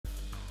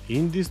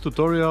In this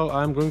tutorial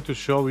I'm going to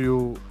show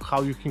you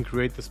how you can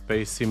create a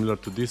space similar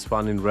to this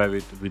one in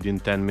Revit within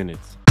 10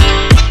 minutes.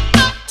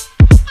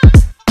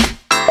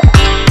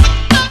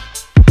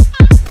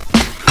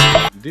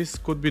 This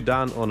could be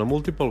done on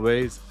multiple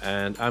ways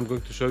and I'm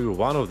going to show you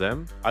one of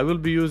them. I will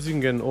be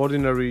using an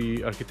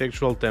ordinary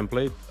architectural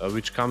template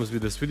which comes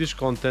with the Swedish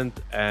content,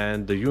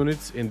 and the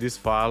units in this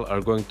file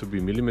are going to be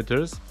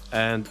millimeters,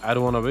 and I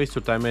don't want to waste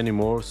your time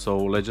anymore, so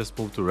let's just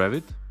move to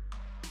Revit.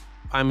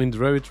 I'm in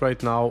Revit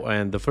right now,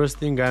 and the first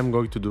thing I'm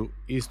going to do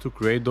is to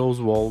create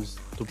those walls,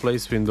 to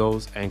place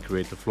windows and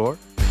create a floor.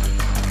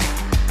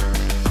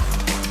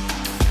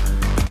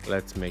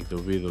 Let's make the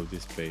width of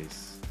this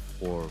space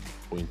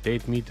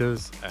 4.8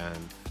 meters and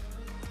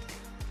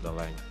the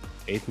length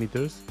 8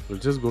 meters. We'll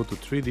just go to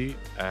 3D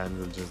and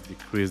we'll just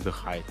decrease the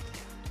height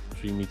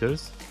 3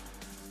 meters,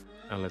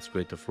 and let's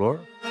create a floor.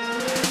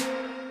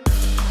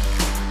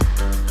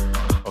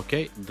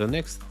 Okay, the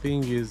next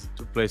thing is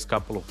to place a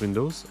couple of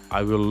windows.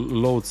 I will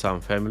load some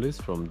families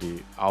from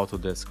the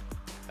Autodesk,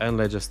 and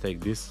let's just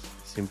take this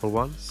simple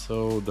one.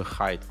 So the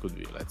height could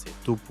be, let's say,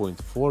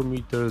 2.4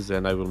 meters,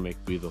 and I will make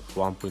width of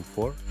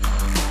 1.4.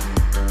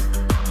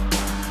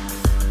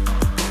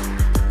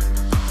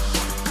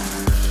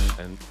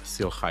 And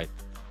sill height,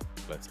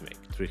 let's make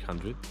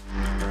 300.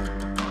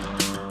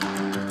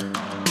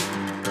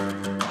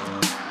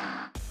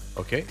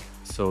 Okay,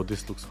 so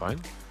this looks fine.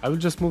 I will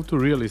just move to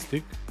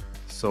realistic,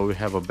 so we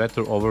have a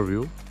better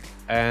overview.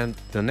 And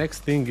the next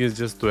thing is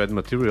just to add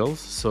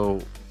materials.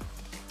 So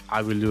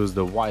I will use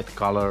the white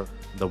color,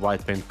 the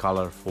white paint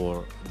color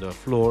for the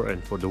floor,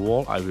 and for the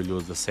wall I will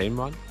use the same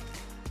one.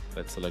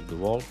 Let's select the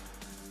wall,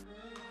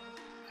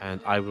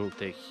 and I will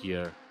take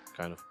here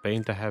kind of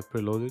paint I have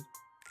preloaded.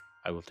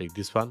 I will take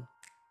this one,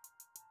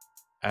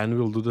 and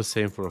we'll do the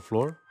same for a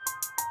floor.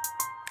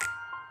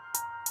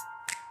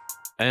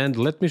 And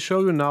let me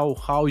show you now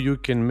how you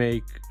can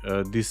make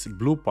this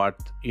blue part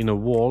in a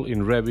wall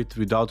in Revit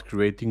without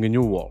creating a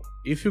new wall.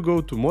 If you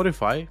go to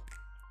modify,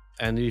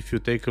 and if you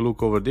take a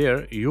look over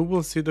there, you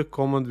will see the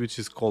command which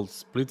is called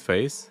split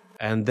face,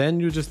 and then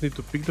you just need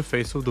to pick the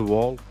face of the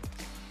wall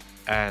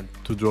and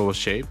to draw a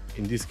shape.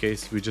 In this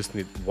case we just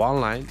need one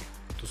line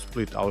to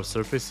split our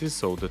surfaces,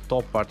 so the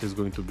top part is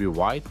going to be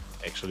white,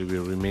 actually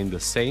will remain the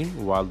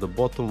same, while the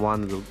bottom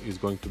one is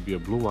going to be a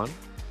blue one.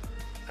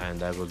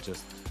 And I will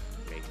just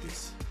make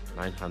this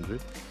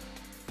 900,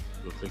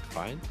 will click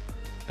fine,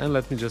 and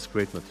let me just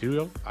create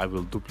material. I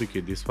will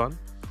duplicate this one,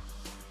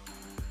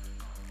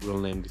 we'll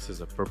name this as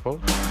a purple,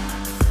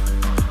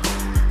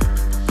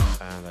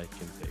 and I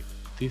can take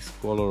this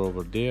color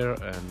over there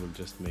and we'll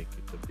just make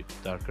it a bit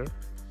darker,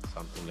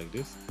 something like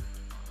this.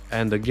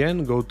 And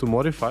again go to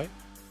modify,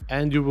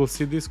 and you will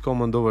see this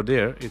command over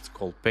there, it's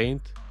called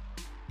paint.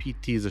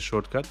 PT is a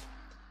shortcut,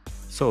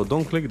 so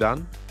don't click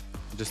done,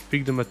 just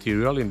pick the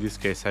material. In this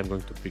case I'm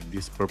going to pick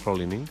this purple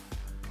lining,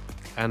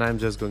 and I'm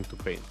just going to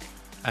paint.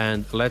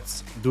 And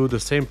let's do the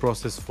same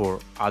process for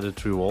other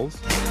 3 walls.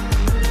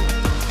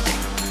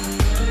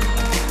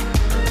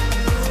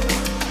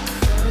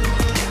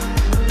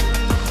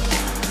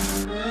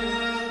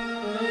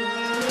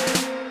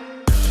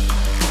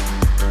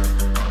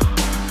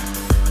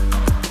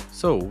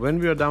 So when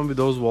we are done with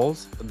those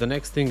walls, the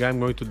next thing I'm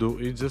going to do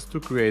is just to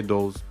create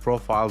those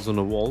profiles on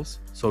the walls.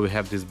 So we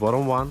have this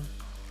bottom one,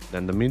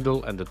 then the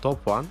middle and the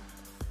top one.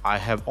 I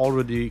have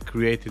already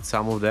created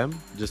some of them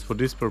just for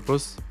this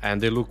purpose, and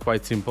they look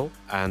quite simple,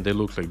 and they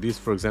look like this.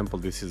 For example,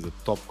 this is the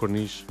top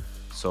corniche,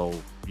 so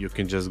you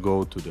can just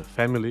go to the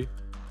family,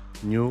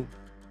 new,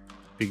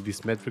 pick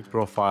this metric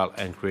profile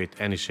and create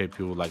any shape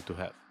you would like to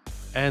have.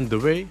 And the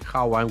way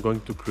how I'm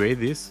going to create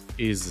this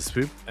is the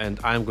sweep, and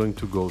I'm going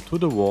to go to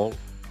the wall,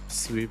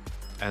 sweep,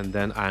 and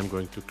then I'm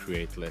going to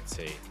create, let's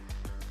say,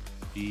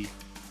 the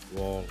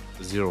wall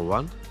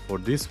 01. For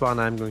this one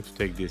I'm going to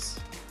take this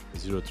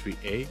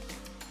 03A,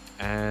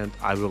 and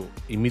I will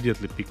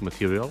immediately pick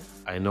material.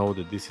 I know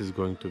that this is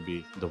going to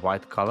be the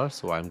white color,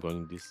 so I'm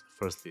going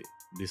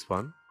this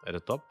one at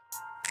the top.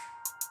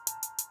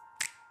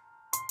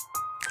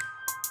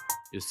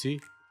 You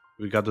see,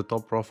 we got the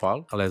top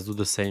profile. Let's do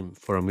the same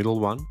for a middle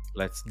one.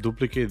 Let's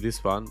duplicate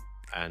this one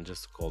and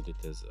just call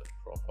it as a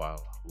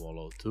profile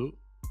wall 02,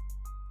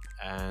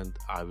 and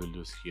I will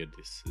use here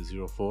this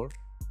 04.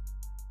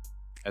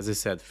 As I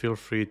said, feel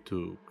free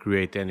to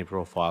create any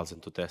profiles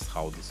and to test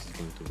how this is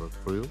going to work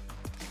for you.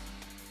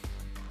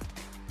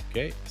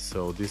 Okay,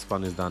 so this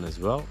one is done as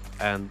well,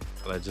 and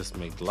let's just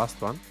make the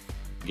last one.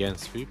 Again,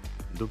 sweep,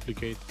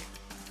 duplicate,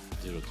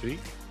 03.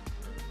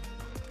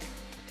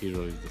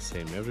 Material is the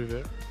same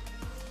everywhere.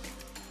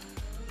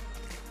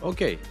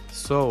 Okay,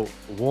 so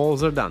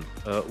walls are done.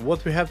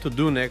 What we have to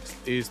do next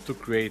is to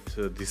create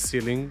the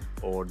ceiling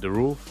or the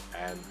roof,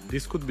 and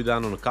this could be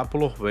done on a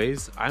couple of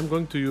ways. I'm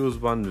going to use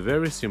one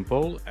very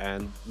simple,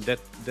 and that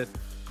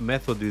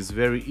method is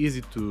very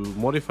easy to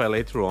modify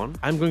later on.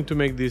 I'm going to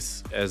make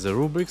this as a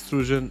roof by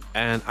extrusion,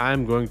 and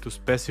I'm going to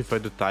specify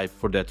the type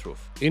for that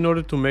roof. In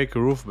order to make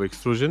a roof by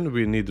extrusion,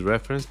 we need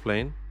reference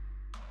plane,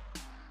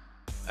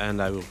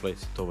 and I will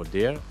place it over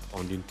there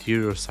on the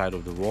interior side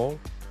of the wall.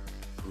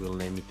 we'll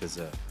name it as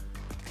a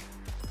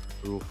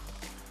roof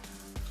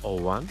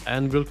 01,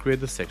 and we'll create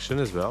the section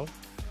as well.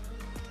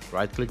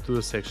 Right click to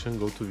the section,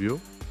 go to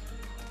view,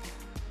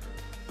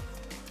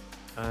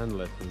 and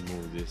let me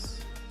move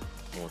this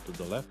more to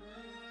the left.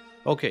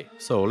 Okay,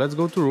 so let's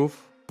go to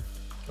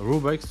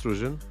roof by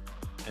extrusion,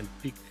 and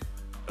pick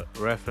a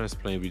reference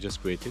plane we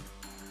just created,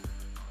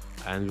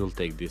 and we'll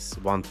take this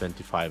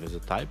 125 as a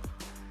type.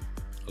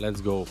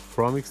 Let's go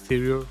from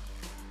exterior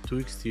to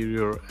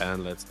exterior,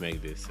 and let's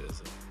make this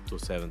as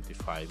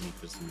 275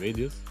 meters in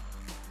radius.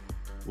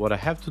 What I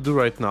have to do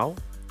right now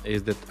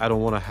is that I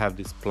don't want to have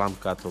this plumb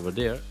cut over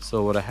there,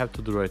 so what I have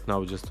to do right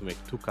now is just to make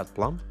 2 cut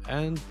plumb,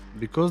 and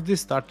because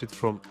this started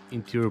from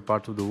interior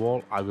part of the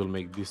wall, I will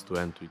make this to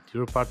end to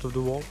interior part of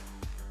the wall.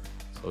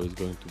 So it's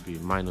going to be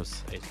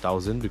minus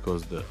 8000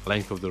 because the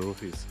length of the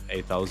roof is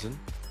 8000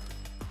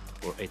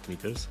 or 8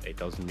 meters,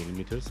 8000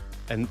 millimeters.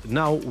 And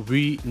now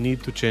we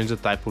need to change the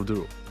type of the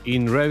roof.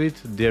 In Revit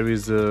there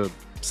is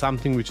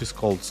something which is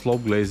called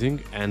slope glazing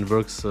and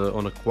works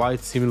on a quite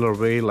similar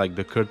way like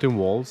the curtain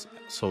walls.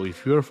 So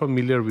if you are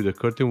familiar with the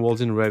curtain walls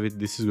in Revit,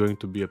 this is going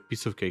to be a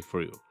piece of cake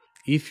for you.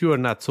 If you are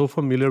not so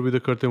familiar with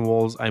the curtain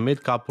walls, I made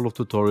a couple of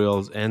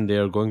tutorials and they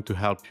are going to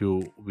help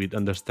you with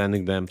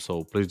understanding them,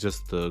 so please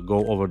just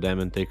go over them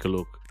and take a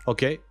look.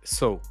 Okay,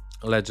 so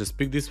let's just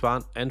pick this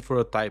one, and for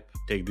a type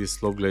take this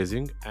slope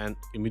glazing and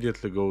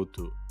immediately go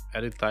to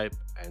edit type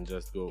and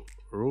just go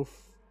roof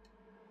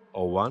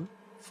 01.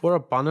 For a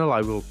panel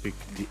I will pick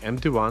the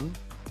empty one,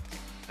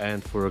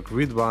 and for a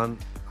grid one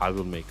I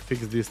will make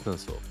fixed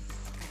distance of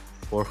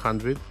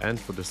 400, and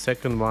for the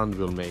second one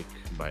we'll make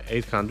by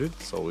 800,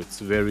 so it's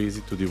very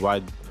easy to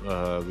divide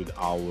with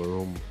our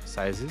room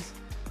sizes.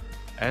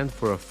 And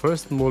for a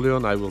first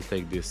mullion I will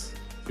take this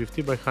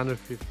 50 by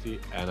 150,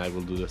 and I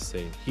will do the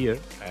same here,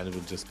 and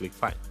we'll just click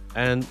fine.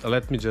 And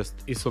let me just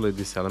isolate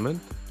this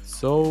element.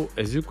 So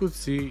as you could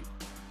see,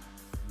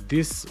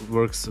 this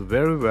works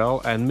very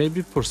well, and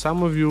maybe for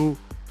some of you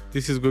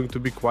this is going to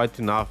be quite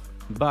enough.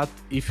 But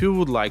if you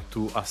would like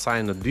to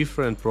assign a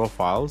different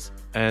profiles,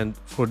 and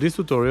for this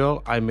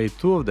tutorial I made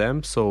 2 of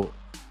them, so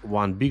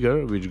one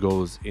bigger which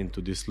goes into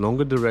this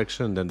longer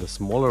direction, then the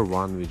smaller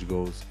one which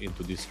goes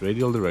into this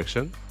radial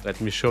direction. Let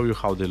me show you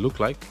how they look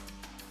like.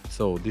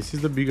 So this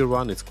is the bigger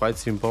one, it's quite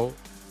simple,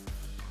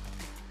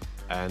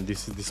 and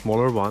this is the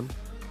smaller one.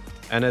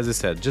 And as I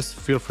said, just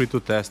feel free to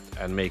test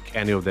and make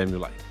any of them you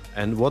like.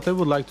 And what I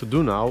would like to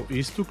do now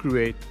is to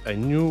create a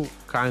new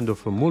kind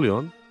of a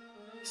mullion.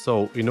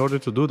 So in order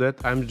to do that,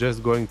 I'm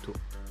just going to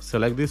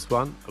select this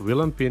one,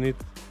 we'll unpin it,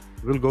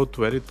 we'll go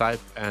to edit type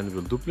and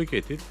we'll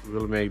duplicate it.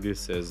 We'll make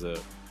this as a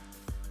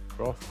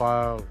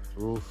profile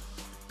roof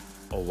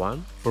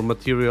 01. For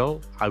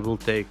material I will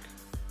take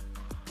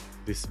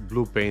this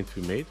blue paint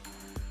we made,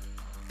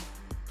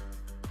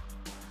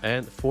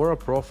 and for a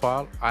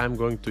profile I'm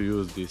going to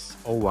use this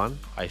 01.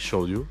 I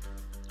showed you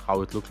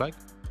how it looked like,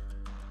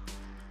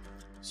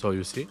 so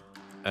you see.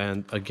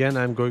 And again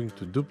I'm going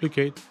to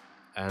duplicate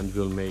and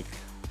we'll make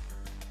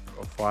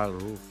profile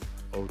roof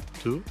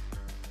 02.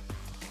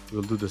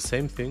 We'll do the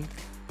same thing,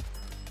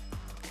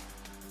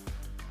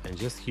 and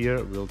just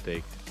here we'll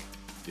take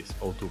this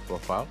 02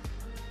 profile,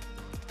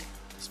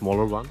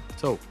 smaller one.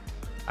 So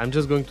I'm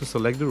just going to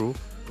select the roof,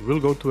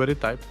 we'll go to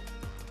edit type,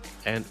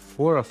 and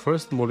for a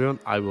first mullion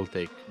I will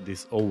take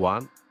this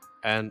 01,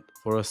 and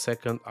for a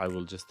second I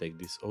will just take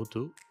this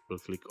 02. We'll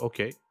click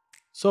OK.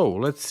 So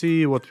let's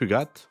see what we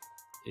got.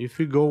 If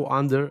we go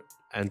under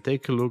and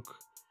take a look,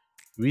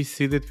 we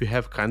see that we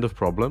have kind of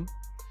problem.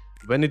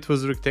 When it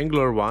was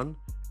rectangular one,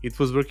 it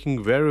was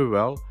working very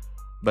well,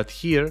 but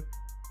here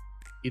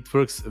it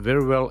works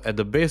very well at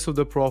the base of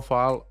the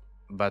profile,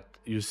 but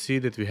you see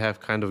that we have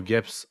kind of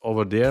gaps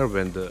over there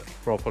when the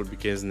profile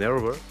becomes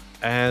narrower.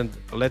 And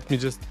let me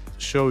just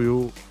show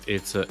you,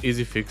 it's an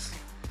easy fix.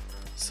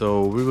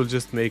 So we will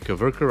just make a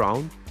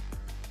workaround.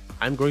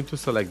 I'm going to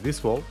select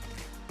this wall,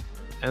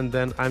 and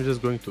then I'm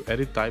just going to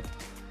edit type.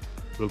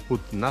 We'll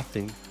put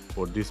nothing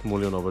for this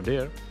mullion over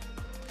there,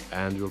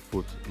 and we'll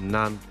put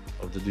none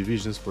of the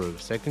divisions for the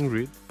second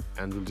grid,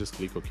 and we'll just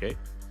click OK.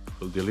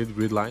 We'll delete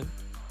grid line.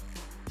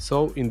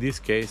 So in this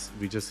case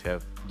we just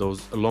have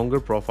those longer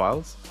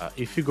profiles.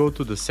 If you go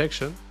to the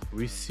section,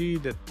 we see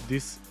that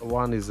this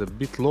one is a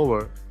bit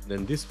lower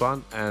than this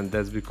one, and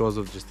that's because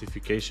of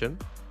justification.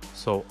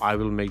 So I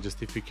will make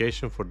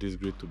justification for this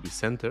grid to be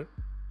center,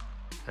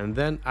 and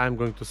then I'm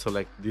going to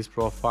select this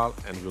profile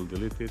and we'll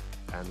delete it,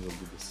 and we'll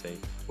do the same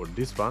for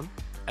this one.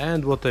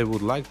 And what I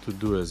would like to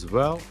do as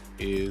well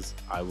is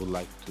I would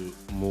like to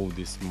move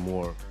this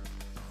more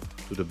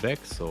to the back.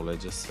 So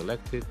let's just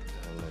select it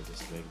and let's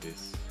just make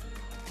this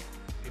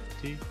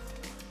 50.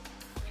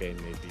 Okay,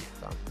 maybe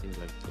something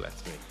like,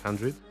 let's make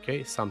 100.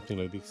 Okay, something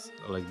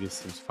like this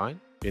seems fine.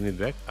 Pin it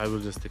back. I will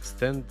just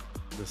extend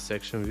the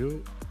section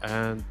view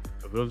and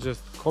we'll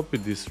just copy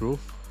this roof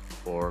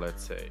for,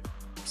 let's say,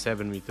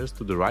 7 meters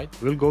to the right.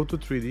 We'll go to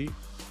 3D,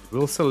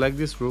 we'll select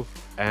this roof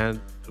and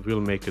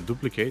we'll make a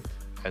duplicate,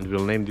 and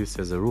we'll name this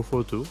as a roof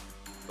 02.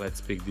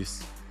 Let's pick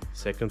this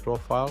second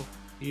profile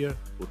here,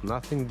 put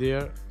nothing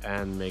there,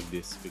 and make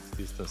this fixed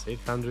distance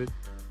 800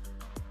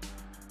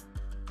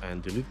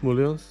 and delete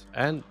mullions,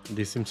 and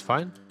this seems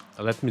fine.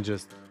 Let me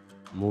just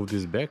move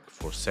this back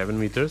for 7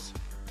 meters.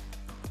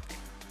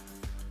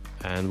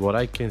 And what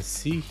I can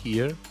see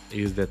here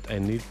is that I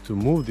need to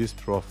move this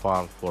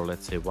profile for,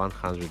 let's say,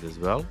 100 as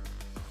well.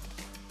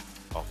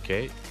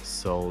 Okay,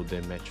 so they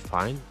match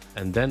fine.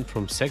 And then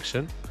from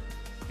section,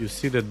 you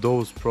see that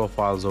those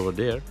profiles over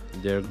there,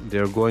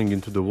 they're going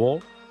into the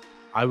wall.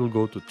 I will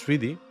go to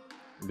 3D,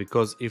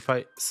 because if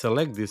I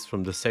select this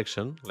from the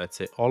section, let's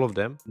say all of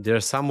them, there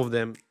are some of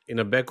them in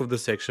the back of the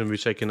section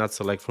which I cannot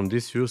select from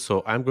this view.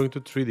 So I'm going to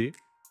 3D.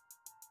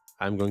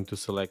 I'm going to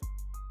select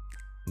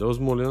those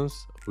mullions,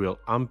 we'll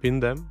unpin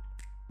them,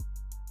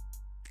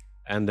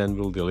 and then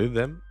we'll delete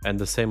them, and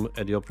the same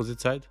at the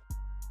opposite side.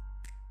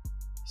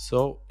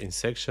 So in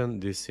section,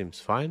 this seems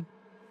fine.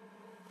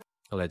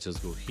 Let's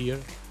just go here,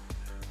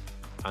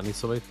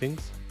 unisolate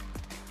things.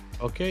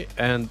 Okay,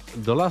 and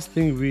the last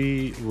thing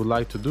we would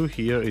like to do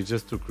here is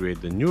just to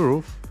create the new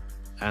roof,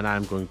 and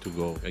I'm going to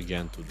go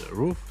again to the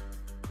roof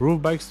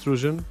by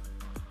extrusion.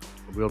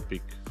 We'll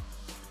pick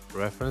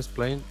reference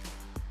plane,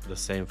 the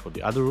same for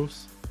the other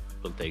roofs.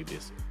 We'll take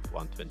this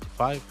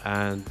 125,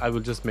 and I will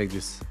just make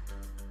this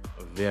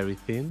very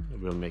thin.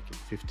 We'll make it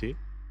 50,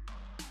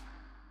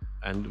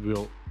 and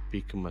we'll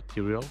pick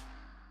material,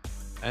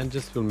 and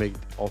just we'll make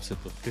the offset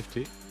of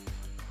 50,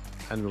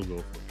 and we'll go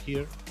from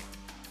here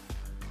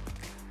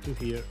to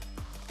here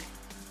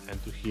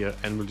and to here,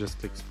 and we'll just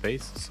click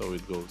space so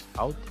it goes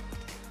out.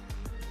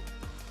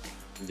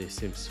 This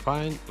seems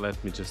fine.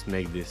 Let me just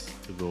make this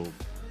to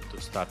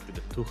start with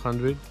the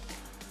 200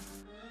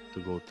 to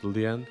go till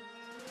the end.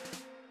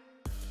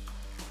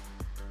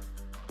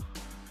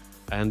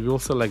 And we'll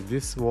select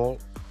this wall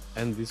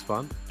and this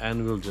one,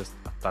 and we'll just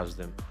attach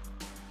them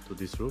to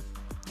this roof,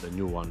 the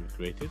new one we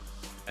created.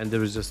 And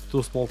there is just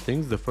two small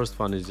things. The first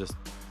one is just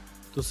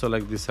to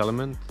select this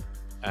element,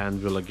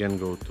 and we'll again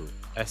go to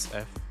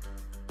SF,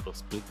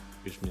 split,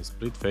 which means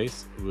split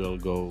face. We'll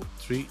go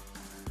 3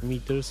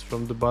 meters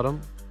from the bottom,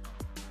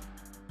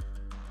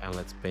 and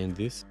let's paint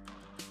this,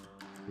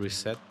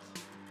 reset,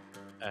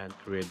 and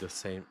create the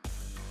same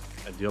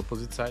at the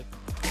opposite side.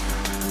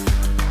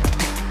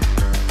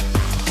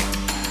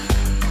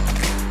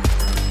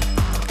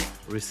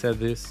 Reset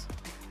this,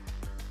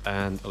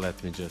 and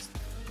let me just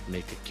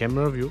make a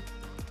camera view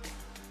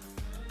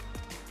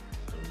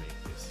to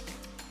make this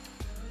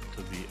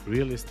to be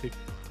realistic.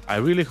 I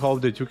really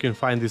hope that you can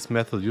find this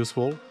method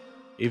useful.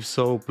 If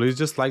so, please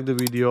just like the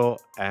video,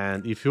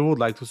 and if you would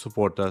like to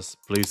support us,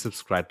 please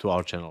subscribe to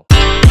our channel.